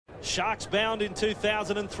Sharks bound in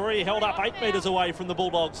 2003, held up 8 metres away from the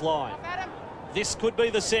Bulldogs line. This could be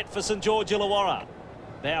the set for St George Illawarra.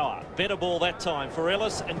 Bauer, better ball that time for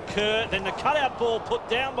Ellis and Kerr. Then the cutout ball put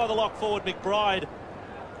down by the lock forward McBride.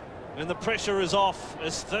 And the pressure is off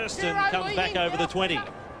as Thurston comes back over the 20.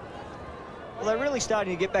 Well, they're really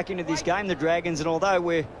starting to get back into this game, the Dragons, and although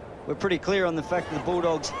we're pretty clear on the fact that the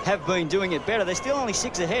Bulldogs have been doing it better, they're still only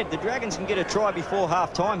 6 ahead. The Dragons can get a try before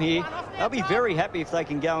half-time here. They'll be very happy if they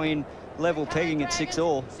can go in level pegging at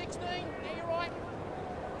 6-all.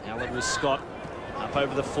 Howland with Scott up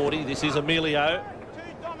over the 40. This is Emelio.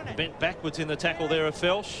 Bent backwards in the tackle there of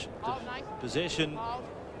Felsch. Possession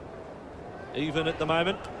even at the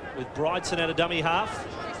moment with Brideson at a dummy half.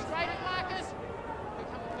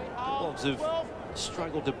 Bulldogs have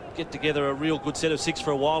struggled to get together a real good set of 6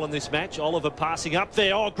 for a while in this match. Oliver passing up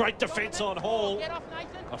there. Oh, great defence on Hall.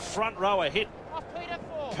 A front rower hit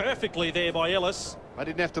perfectly there by Ellis. I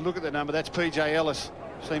didn't have to look at the number. That's PJ Ellis.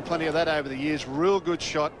 Seen plenty of that over the years. Real good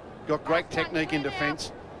shot. Got great technique in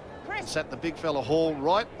defence. Sat the big fella Hall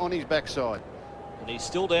right on his backside. And he's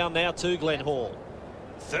still down now too, Glenn Hall.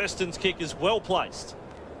 Thurston's kick is well placed.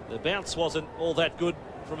 The bounce wasn't all that good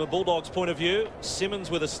from a Bulldogs point of view. Simmons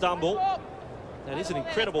with a stumble. That is an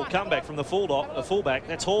incredible comeback from the fullback.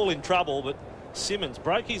 That's Hall in trouble, but Simmons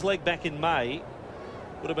broke his leg back in May.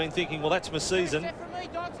 Would have been thinking, well, that's my season.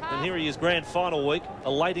 And here he is, grand final week.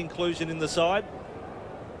 A late inclusion in the side.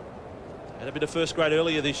 Had a bit of first grade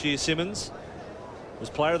earlier this year, Simmons. Was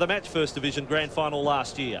player of the match, First Division grand final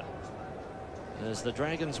last year. As the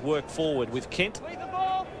Dragons work forward with Kent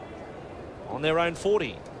on their own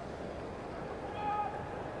 40.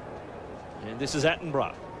 And this is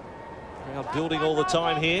Attenborough. Now building all the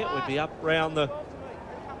time here. We'd be up around the,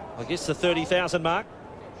 I guess, the 30,000 mark.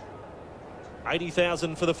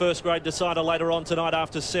 80,000 for the first grade decider later on tonight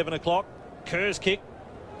after 7 o'clock. Kerr's kick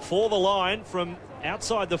for the line from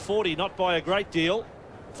outside the 40, not by a great deal.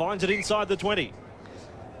 Finds it inside the 20.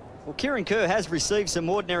 Well, Keiran Kerr has received some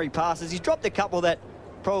ordinary passes. He's dropped a couple that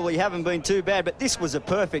probably haven't been too bad, but this was a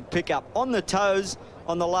perfect pickup. On the toes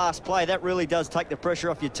on the last play, that really does take the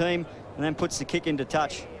pressure off your team and then puts the kick into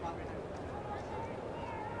touch.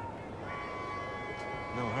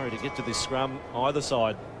 No hurry to get to this scrum either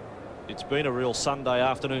side. It's been a real Sunday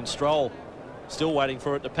afternoon stroll. Still waiting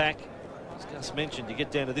for it to pack. As Gus mentioned, you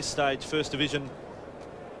get down to this stage, First Division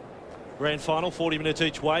grand final, 40 minutes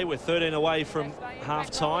each way. We're 13 away from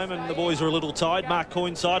half-time, and the boys are a little tired. Mark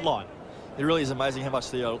Coyne sideline. It really is amazing how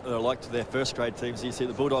much they're like to their first grade teams. You see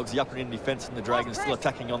the Bulldogs, the upper end defence, and the Dragons still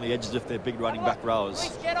attacking on the edges of their big running back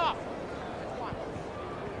rowers.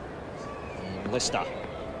 And Leicester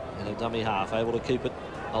in a dummy half, able to keep it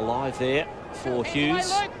alive there for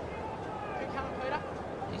Hughes.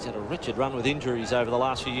 He's had a wretched run with injuries over the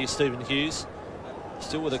last few years, Stephen Hughes.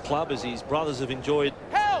 Still with the club as his brothers have enjoyed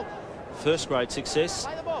first grade success.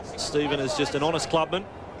 Stephen is just an honest clubman.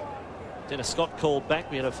 Dennis Scott called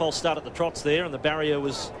back. We had a false start at the trots there and the barrier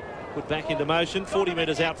was put back into motion. 40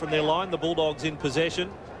 metres out from their line, the Bulldogs in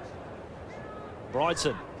possession.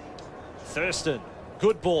 Brideson, Thurston,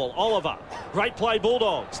 good ball. Oliver, great play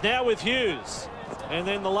Bulldogs. Now with Hughes. And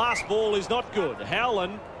then the last ball is not good.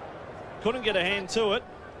 Howland couldn't get a hand to it.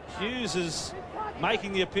 Hughes is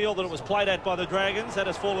making the appeal that it was played at by the Dragons. That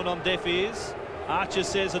has fallen on deaf ears. Archer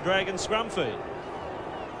says a Dragons scrum feed.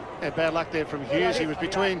 Yeah, bad luck there from Hughes. He was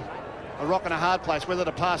between a rock and a hard place, whether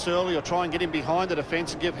to pass early or try and get him behind the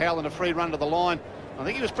defence and give Howland a free run to the line. I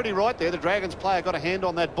think he was pretty right there. The Dragons player got a hand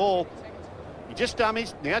on that ball. He just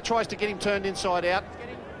dummies, now tries to get him turned inside out.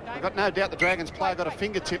 I've got no doubt the Dragons player got a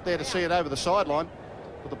fingertip there to see it over the sideline,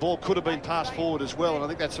 but the ball could have been passed forward as well, and I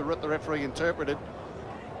think that's the referee interpreted.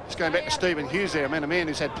 Just going back to Stephen Hughes there, a man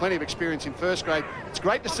who's had plenty of experience in first grade. It's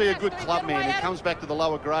great to see a good club man who comes back to the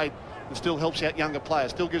lower grade and still helps out younger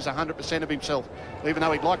players, still gives 100% of himself. Even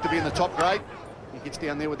though he'd like to be in the top grade, he gets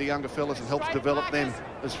down there with the younger fellas and helps develop them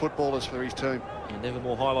as footballers for his team. And never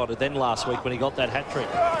more highlighted than last week when he got that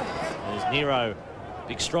hat-trick. There's Nero,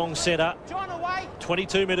 big strong centre,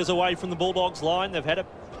 22 metres away from the Bulldogs line. They've had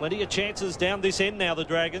plenty of chances down this end now, the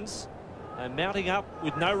Dragons. They're mounting up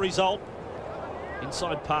with no result.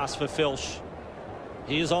 Inside pass for Felsch.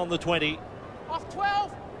 He is on the 20. Off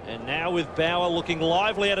 12. And now with Bauer looking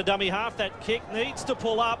lively at a dummy half. That kick needs to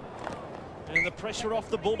pull up. And the pressure off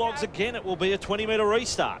the Bulldogs again. It will be a 20-metre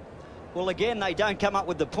restart. Well, again, they don't come up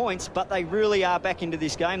with the points, but they really are back into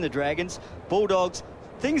this game, the Dragons. Bulldogs,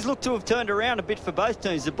 things look to have turned around a bit for both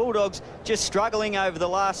teams. The Bulldogs just struggling over the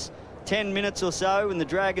last 10 minutes or so, and the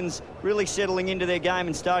Dragons really settling into their game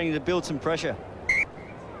and starting to build some pressure.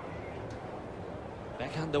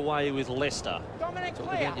 Back underway with Leicester.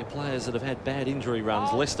 Talk about your players that have had bad injury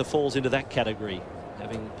runs. Leicester falls into that category,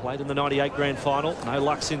 having played in the 98 grand final. No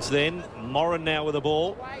luck since then. Morrin now with the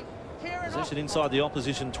ball. Possession inside the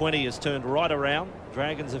opposition 20 has turned right around.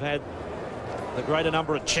 Dragons have had the greater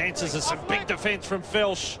number of chances. There's some big defence from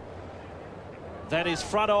Felsch. That is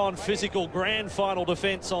front-on physical grand final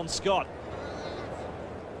defence on Scott.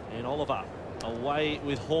 And Oliver away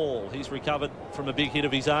with Hall. He's recovered from a big hit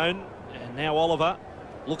of his own. And now Oliver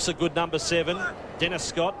looks a good number 7. Dennis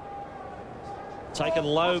Scott taken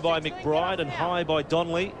low by McBride and high by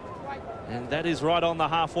Donnelly. And that is right on the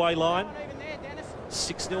halfway line.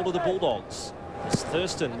 6-0 to the Bulldogs. As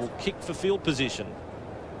Thurston will kick for field position.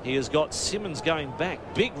 He has got Simmons going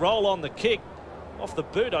back. Big roll on the kick. Off the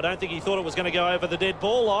boot. I don't think he thought it was going to go over the dead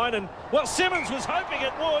ball line. And, well, Simmons was hoping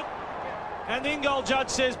it would. And the in-goal judge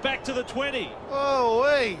says back to the 20.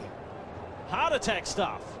 Oh-wee. Heart attack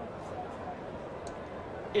stuff.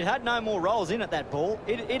 It had no more rolls in it, that ball.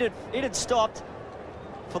 It had stopped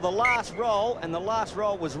for the last roll, and the last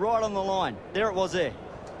roll was right on the line. There it was there.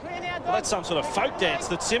 Well, that's some sort of folk dance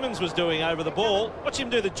that Simmons was doing over the ball. Watch him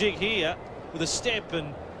do the jig here with a step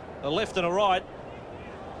and a left and a right.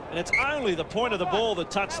 And it's only the point of the ball that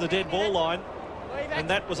touched the dead ball line, and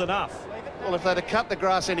that was enough. Well, if they'd have cut the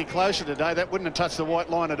grass any closer today, that wouldn't have touched the white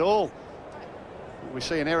line at all. We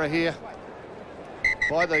see an error here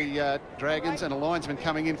by the Dragons, and a linesman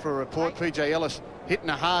coming in for a report. PJ Ellis hitting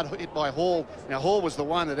a hard hit by Hall. Now, Hall was the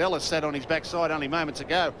one that Ellis sat on his backside only moments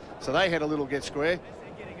ago, so they had a little get square.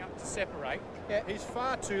 Getting up to separate. Yeah, he's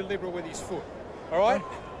far too liberal with his foot. All right?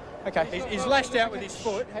 Okay. He's lashed out with his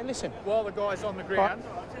foot. Hey, listen. While the guy's on the ground,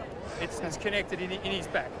 it's connected in his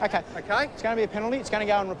back. Okay. Okay? It's going to be a penalty. It's going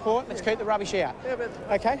to go and report. Let's keep the rubbish out. Yeah, but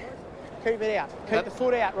okay? Keep it out. Keep the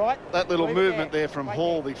foot out, right? That little movement there from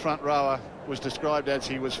Hall, the front rower, was described as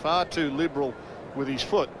he was far too liberal with his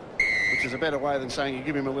foot, which is a better way than saying you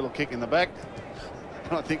give him a little kick in the back.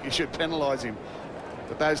 I think you should penalise him.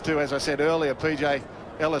 But those two, as I said earlier, PJ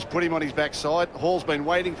Ellis put him on his backside. Hall's been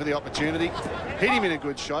waiting for the opportunity, hit him in a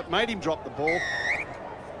good shot, made him drop the ball.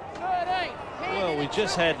 Well, we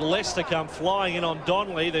just had Leicester come flying in on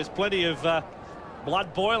Donnelly. There's plenty of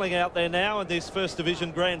blood boiling out there now in this First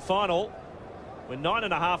Division Grand Final. We're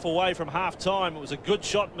 9.5 away from half-time. It was a good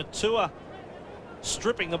shot, Maitua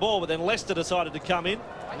stripping the ball, but then Leicester decided to come in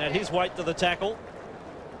and add his weight to the tackle.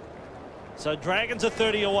 So Dragons are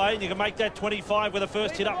 30 away, and you can make that 25 with a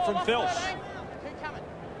first hit up from Felsch.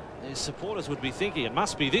 Their supporters would be thinking it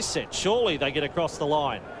must be this set. Surely they get across the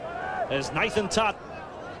line. As Nathan Tutt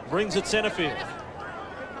brings it centre field.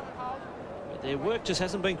 But their work just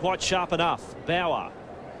hasn't been quite sharp enough. Bauer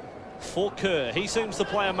for Kerr. He seems the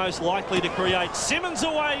player most likely to create. Simmons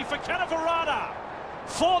away for Kativerata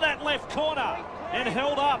for that left corner and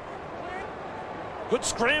held up. Good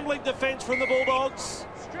scrambling defence from the Bulldogs.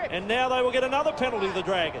 And now they will get another penalty, the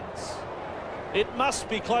Dragons. It must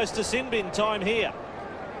be close to sin bin time here.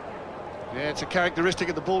 Yeah, it's a characteristic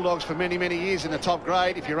of the Bulldogs for many, many years in the top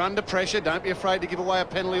grade. If you're under pressure, don't be afraid to give away a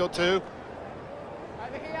penalty or two.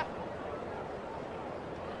 Over here.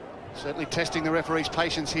 Certainly testing the referee's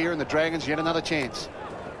patience here, and the Dragons yet another chance.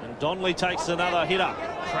 And Donnelly takes another hit up.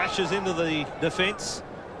 Crashes into the defence.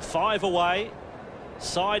 5 away.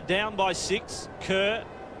 Side down by 6. Kerr,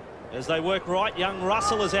 as they work right. Young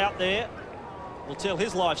Russell is out there. We'll tell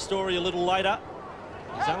his life story a little later.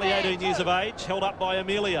 He's only 18 years of age, held up by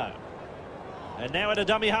Emelio. And now at a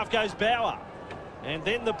dummy half goes Bauer. And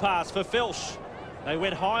then the pass for Felsch. They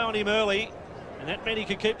went high on him early, and that meant he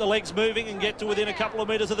could keep the legs moving and get to within a couple of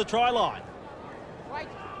metres of the try line.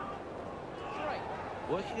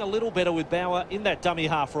 Working a little better with Bauer in that dummy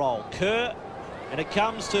half roll. Kerr, and it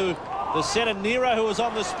comes to the centre, Nero, who is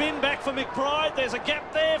on the spin. Back for McBride. There's a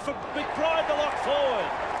gap there for McBride to lock forward.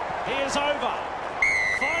 He is over.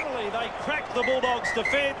 Finally, they crack the Bulldogs'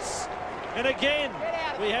 defence. And again,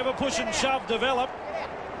 we have a push and shove develop.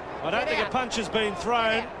 I don't think a punch has been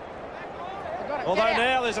thrown. Although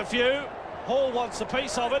now there's a few. Hall wants a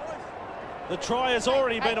piece of it. The try has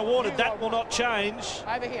already been awarded. That will not change.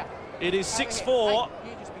 Over here. It is 6-4.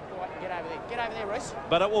 You just be quiet and get over there. Get over there, Reese.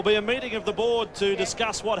 But it will be a meeting of the board to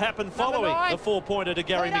discuss what happened following the 4-pointer to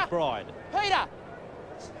Gary McBride. Peter!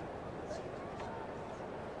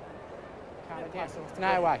 Calm it down.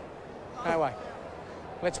 No way. No way.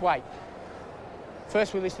 Let's wait.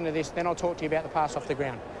 First we listen to this, then I'll talk to you about the pass off the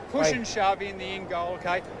ground. Push and shove in the in goal,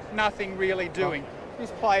 okay? Nothing really doing.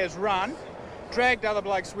 This player's run, dragged other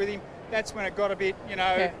blokes with him. That's when it got a bit, you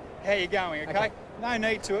know, how you going, okay? No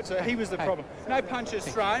need to it, so he was the problem. No punches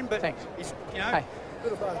thrown, but he's, you know...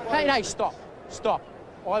 Hey, stop. Stop.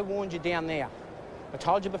 I warned you down there. I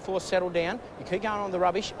told you before, settle down. You keep going on the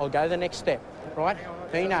rubbish, I'll go the next step. right?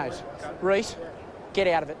 He knows. Reese, get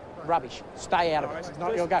out of it. Rubbish. Stay out of it. It's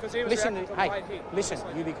not your go. Listen, hey, listen,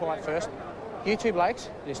 you be quiet first. You two blokes,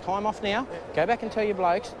 there's time off now. Go back and tell your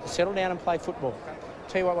blokes to settle down and play football.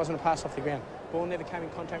 Tell you what, wasn't a pass off the ground. Ball never came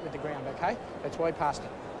in contact with the ground, okay? That's why he passed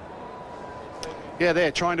it. Yeah,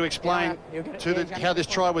 they're trying to explain how this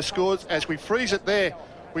try was scored. As we freeze it there,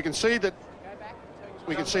 we can see that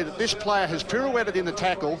this player has pirouetted in the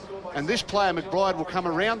tackle, and this player, McBride, will come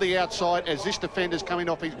around the outside as this defender's coming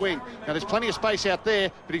off his wing. Now, there's plenty of space out there,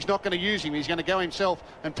 but he's not going to use him. He's going to go himself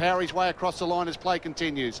and power his way across the line as play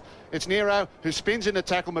continues. It's Nero who spins in the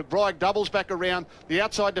tackle. McBride doubles back around. The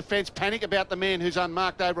outside defence panic about the man who's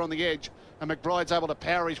unmarked over on the edge, and McBride's able to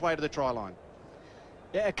power his way to the try line.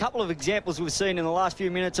 Yeah, a couple of examples we've seen in the last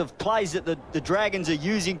few minutes of plays that the Dragons are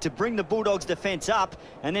using to bring the Bulldogs' defence up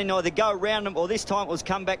and then either go around them or this time it was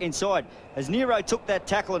come back inside. As Nero took that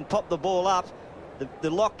tackle and popped the ball up, the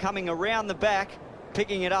lock coming around the back,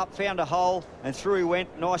 picking it up, found a hole and through he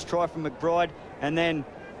went. Nice try from McBride, and then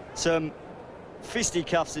some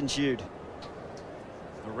fisticuffs ensued.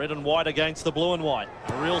 The red and white against the blue and white.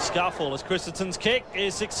 A real scuffle as Christensen's kick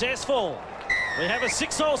is successful. We have a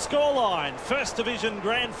 6-all scoreline. First Division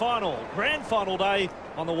Grand Final. Grand Final day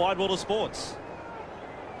on the Wide World of Sports.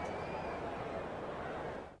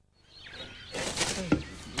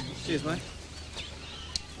 Cheers, mate.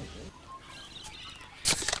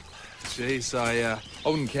 Jeez, I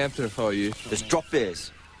wouldn't camp there if I were you. There's drop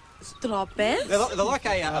bears. Drop bears? They're like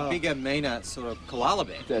a bigger, meaner sort of koala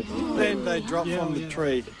bear. Then they drop from the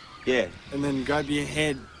tree. Yeah. And then go to your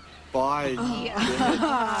head by your head.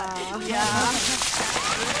 Yeah.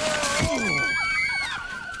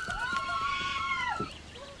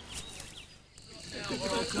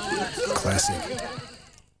 Classic.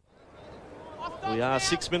 We are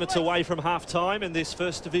 6 minutes away from half-time in this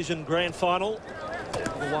First Division Grand Final.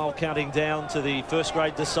 All the while counting down to the first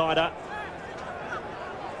grade decider.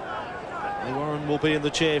 Morrin will be in the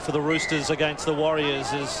chair for the Roosters against the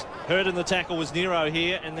Warriors, as hurt in the tackle was Nero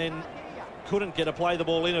here and then couldn't get a play the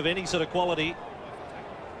ball in of any sort of quality.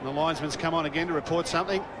 The linesman's come on again to report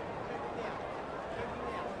something.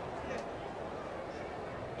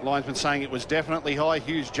 The linesman saying it was definitely high.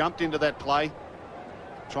 Hughes jumped into that play,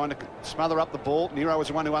 trying to smother up the ball. Nero was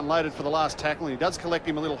the one who unloaded for the last tackle, and he does collect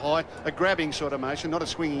him a little high. A grabbing sort of motion, not a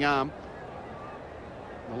swinging arm.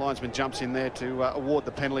 The linesman jumps in there to award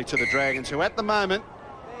the penalty to the Dragons, who at the moment,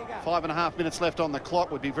 5.5 minutes left on the clock,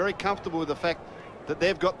 would be very comfortable with the fact that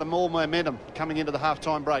they've got the more momentum coming into the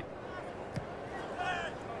half-time break.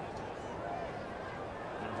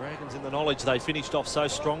 The Dragons in the knowledge they finished off so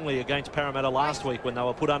strongly against Parramatta last week when they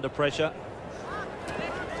were put under pressure.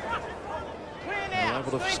 They were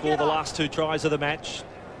able to score the last 2 tries of the match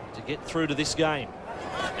to get through to this game.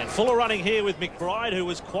 And Fuller running here with McBride, who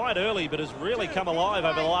was quite early but has really come alive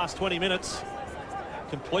over the last 20 minutes.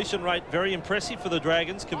 Completion rate very impressive for the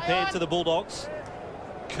Dragons compared to the Bulldogs.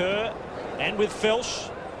 Kerr and with Felsch,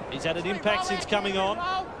 he's had an impact since coming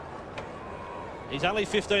on. He's only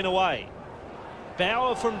 15 away.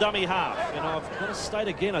 Bauer from dummy half, and I've got to state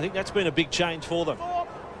again, I think that's been a big change for them.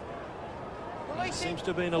 He seems to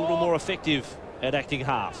have been a little more effective at acting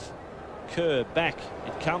half. Kerr back,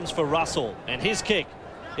 it comes for Russell, and his kick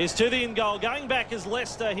is to the in goal. Going back is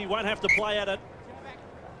Leicester, he won't have to play at it.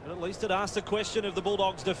 But at least it asked a question of the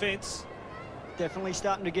Bulldogs' defence. Definitely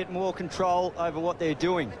starting to get more control over what they're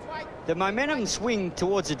doing. The momentum swing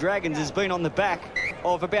towards the Dragons has been on the back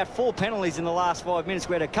of about 4 penalties in the last 5 minutes.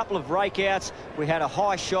 We had a couple of rakeouts, we had a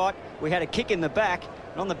high shot, we had a kick in the back,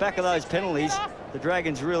 and on the back of those penalties, the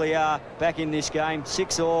Dragons really are back in this game.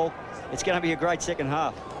 6-all. It's going to be a great second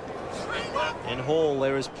half. In Hall,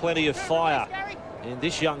 there is plenty of fire in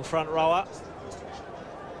this young front rower.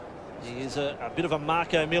 He is a bit of a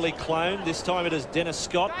Marco Milli clone. This time it is Dennis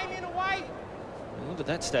Scott. Look at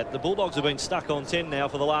that stat. The Bulldogs have been stuck on 10 now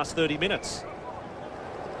for the last 30 minutes.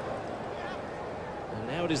 And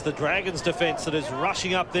now it is the Dragons' defence that is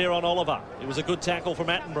rushing up there on Oliver. It was a good tackle from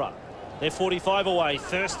Attenborough. They're 45 away.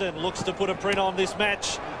 Thurston looks to put a print on this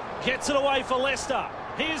match. Gets it away for Leicester.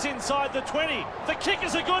 He is inside the 20. The kick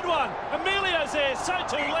is a good one. Emelio's there. So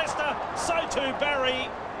too Leicester. So too Barry.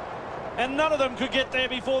 And none of them could get there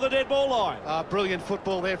before the dead ball line. Brilliant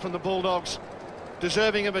football there from the Bulldogs.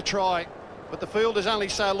 Deserving of a try. But the field is only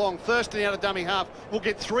so long. Thurston out of dummy half will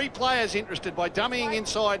get 3 players interested by dummying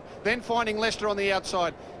inside, then finding Leicester on the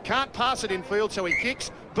outside. Can't pass it in field, so he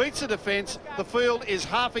kicks, beats the defence. The field is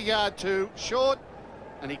half a yard too short,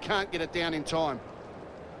 and he can't get it down in time.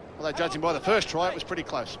 Although judging by the first try, it was pretty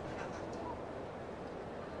close.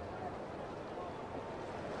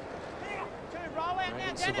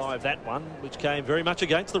 survive that one, which came very much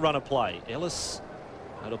against the run of play. Ellis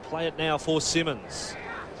to play it now for Simmons.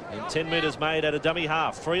 And 10 metres made at a dummy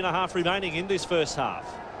half. 3.5 remaining in this first half.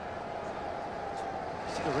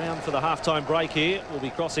 Stick around for the halftime break here. We'll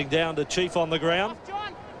be crossing down to Chief on the ground.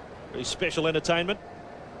 Very special entertainment.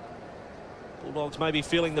 Bulldogs may be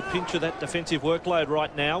feeling the pinch of that defensive workload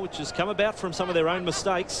right now, which has come about from some of their own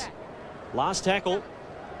mistakes. Last tackle.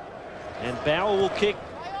 And Bauer will kick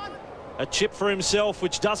a chip for himself,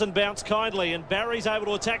 which doesn't bounce kindly, and Barry's able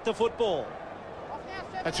to attack the football.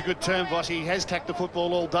 That's a good term, Voss. He has tacked the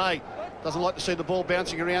football all day. Doesn't like to see the ball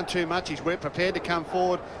bouncing around too much. He's prepared to come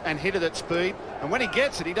forward and hit it at speed. And when he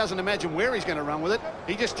gets it, he doesn't imagine where he's going to run with it.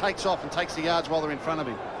 He just takes off and takes the yards while they're in front of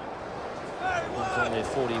him. On there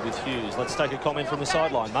 40 with Hughes. Let's take a comment from the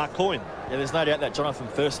sideline. Mark Coyne. Yeah, there's no doubt that Jonathan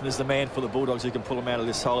Thurston is the man for the Bulldogs who can pull them out of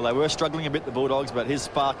this hole. They were struggling a bit, the Bulldogs, but his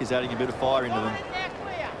spark is adding a bit of fire into them.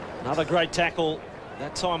 Another great tackle,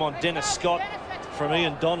 that time on Dennis Scott from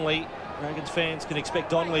Ian Donnelly. Dragons fans can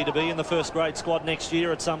expect Donnelly to be in the first grade squad next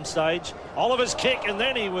year at some stage. Oliver's kick, and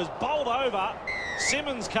then he was bowled over.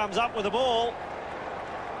 Simmons comes up with the ball.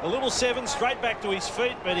 The little 7 straight back to his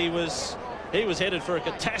feet, but he was headed for a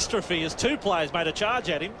catastrophe as 2 players made a charge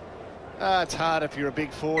at him. It's hard if you're a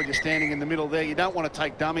big forward. You're standing in the middle there. You don't want to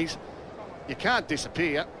take dummies. You can't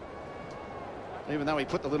disappear. Even though he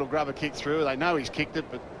put the little grubber kick through, they know he's kicked it,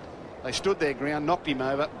 but they stood their ground, knocked him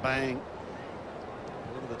over, bang.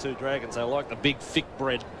 Look at the 2 Dragons. They like the big thick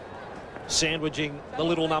bread, sandwiching the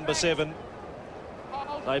little number 7.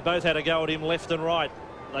 They both had a go at him left and right.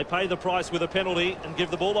 They pay the price with a penalty and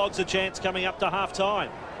give the Bulldogs a chance coming up to half-time.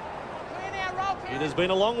 It has been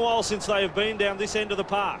a long while since they have been down this end of the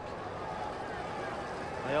park.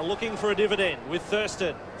 They are looking for a dividend with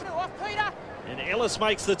Thurston. And Ellis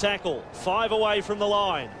makes the tackle. 5 away from the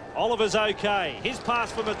line. Oliver's okay. His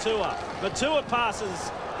pass for Maitua. Maitua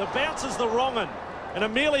passes. The bounce is the wrong one. And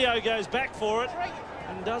Emelio goes back for it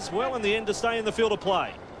and does well in the end to stay in the field of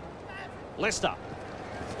play. Leicester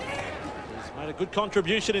has made a good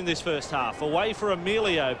contribution in this first half. Away for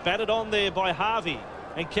Emelio. Batted on there by Harvey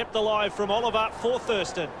and kept alive from Oliver for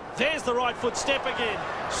Thurston. There's the right foot step again.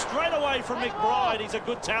 Straight away from McBride. He's a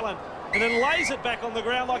good talent. And then lays it back on the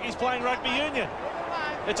ground like he's playing rugby union.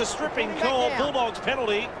 It's a stripping call. Bulldogs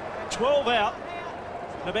penalty. 12 out.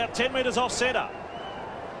 And about 10 metres off centre.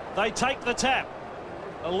 They take the tap.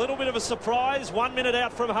 A little bit of a surprise. 1 minute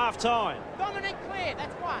out from half-time. Dominic clear.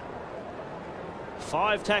 That's 1.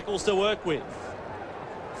 5 tackles to work with.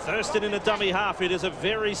 Thurston in a dummy half. It is a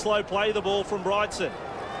very slow play, the ball from Brideson.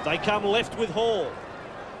 They come left with Hall.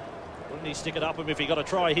 Wouldn't he stick it up him if he got a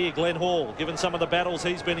try here, Glenn Hall, given some of the battles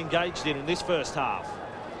he's been engaged in this first half.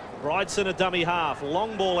 Brideson a dummy half.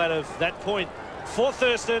 Long ball out of that point for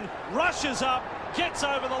Thurston. Rushes up, gets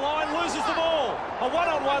over the line, loses the ball. A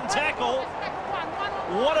one-on-one tackle.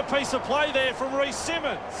 What a piece of play there from Reece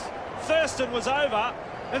Simmons. Thurston was over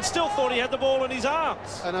and still thought he had the ball in his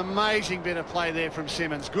arms. An amazing bit of play there from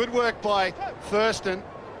Simmons. Good work by Thurston.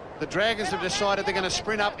 The Dragons have decided they're going to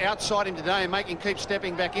sprint up outside him today and make him keep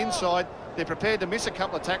stepping back inside. They're prepared to miss a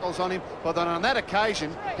couple of tackles on him, but then on that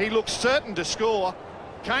occasion, he looked certain to score.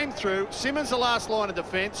 Came through. Simmons the last line of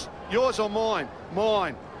defence. Yours or mine?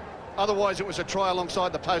 Mine. Otherwise, it was a try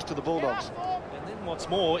alongside the post of the Bulldogs. And then what's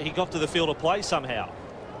more, he got to the field of play somehow.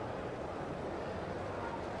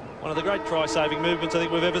 One of the great try-saving movements I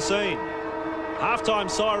think we've ever seen. Half-time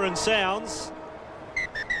siren sounds.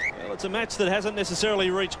 Well, it's a match that hasn't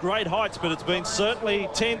necessarily reached great heights, but it's been certainly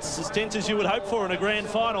tense as you would hope for in a grand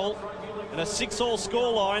final. And a 6-all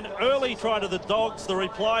scoreline. Early try to the Dogs. The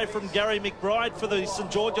reply from Gary McBride for the St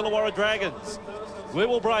George Illawarra Dragons. We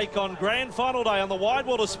will break on grand final day on the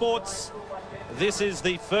Widewater Sports. This is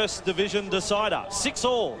the first division decider.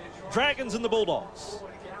 6-all. Dragons and the Bulldogs.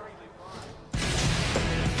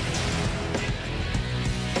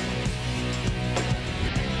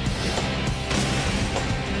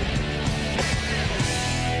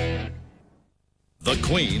 The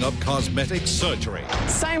Queen of Cosmetic Surgery.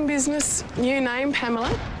 Same business, new name,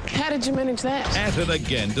 Pamela. How did you manage that? At it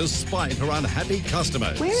again despite her unhappy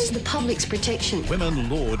customers. Where is the public's protection? Women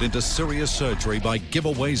lured into serious surgery by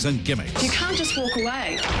giveaways and gimmicks. You can't just walk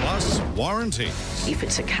away. Plus warranties. If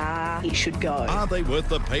it's a car, it should go. Are they worth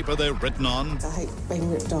the paper they're written on? I hate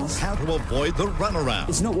being ripped off. How to avoid the runaround.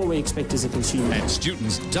 It's not what we expect as a consumer. And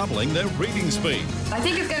students doubling their reading speed. I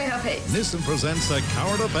think it's going to help it. Nissan presents a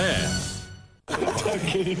current affair.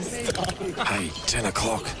 Hey, 10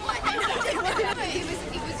 o'clock. It was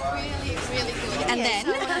really good. And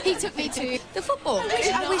then he took me to the football.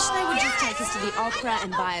 I wish they would just take us to the opera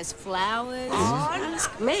and buy us flowers. Oh,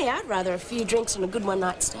 ask me. I'd rather a few drinks and a good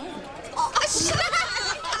one-night stand. Oh, shut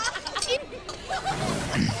up!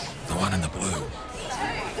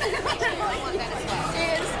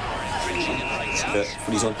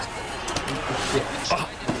 Footy's on.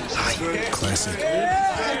 Classic.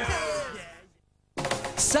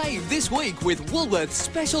 Save this week with Woolworths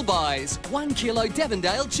special buys. 1 kilo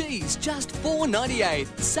Devondale cheese, just $4.98.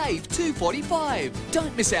 Save $2.45.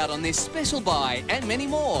 Don't miss out on this special buy and many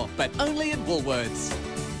more, but only at Woolworths.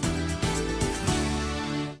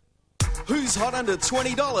 Who's hot under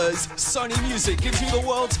 $20? Sony Music gives you the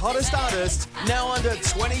world's hottest artists, now under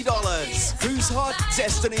 $20. Who's hot?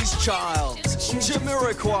 Destiny's Child,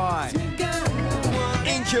 Jamiroquai,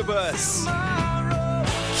 Incubus,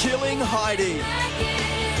 Killing Heidi.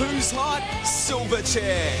 Who's hot?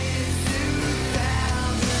 Silverchair,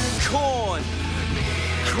 Korn,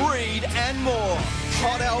 Creed and more.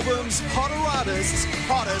 Hot albums, hotter artists,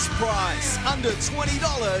 hottest price. Under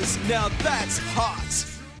 $20, now that's hot.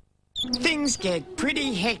 Things get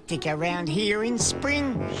pretty hectic around here in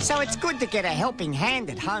spring, so it's good to get a helping hand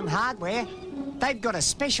at Home Hardware. They've got a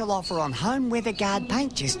special offer on Home Weather Guard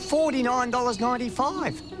paint, just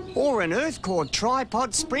 $49.95. Or an Earthcore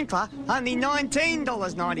tripod sprinkler, only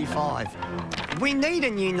 $19.95. We need a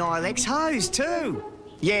new Nilex hose too.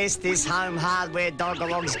 Yes, this Home Hardware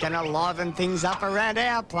dog-a-log's gonna liven things up around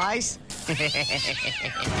our place.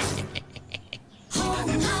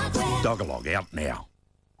 Dog-a-log out now.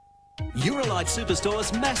 Eurolite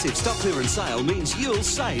Superstore's massive stock clearance sale means you'll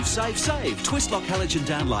save. Twistlock halogen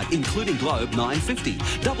downlight, including globe, $9.50.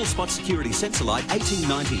 Double spot security sensor light,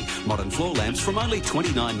 $18.90. Modern floor lamps from only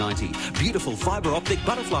 $29.90. Beautiful fibre optic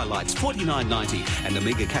butterfly lights, $49.90. And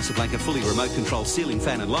Amiga Casablanca fully remote control ceiling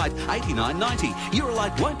fan and light, $89.90.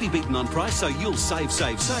 Eurolite won't be beaten on price, so you'll save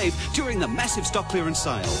during the massive stock clearance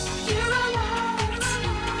sale.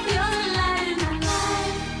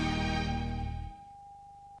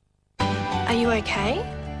 Are you okay?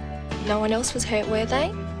 No one else was hurt, were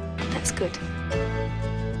they? That's good.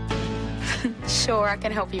 Sure, I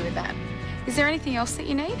can help you with that. Is there anything else that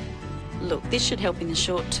you need? Look, this should help in the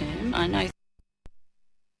short term. I know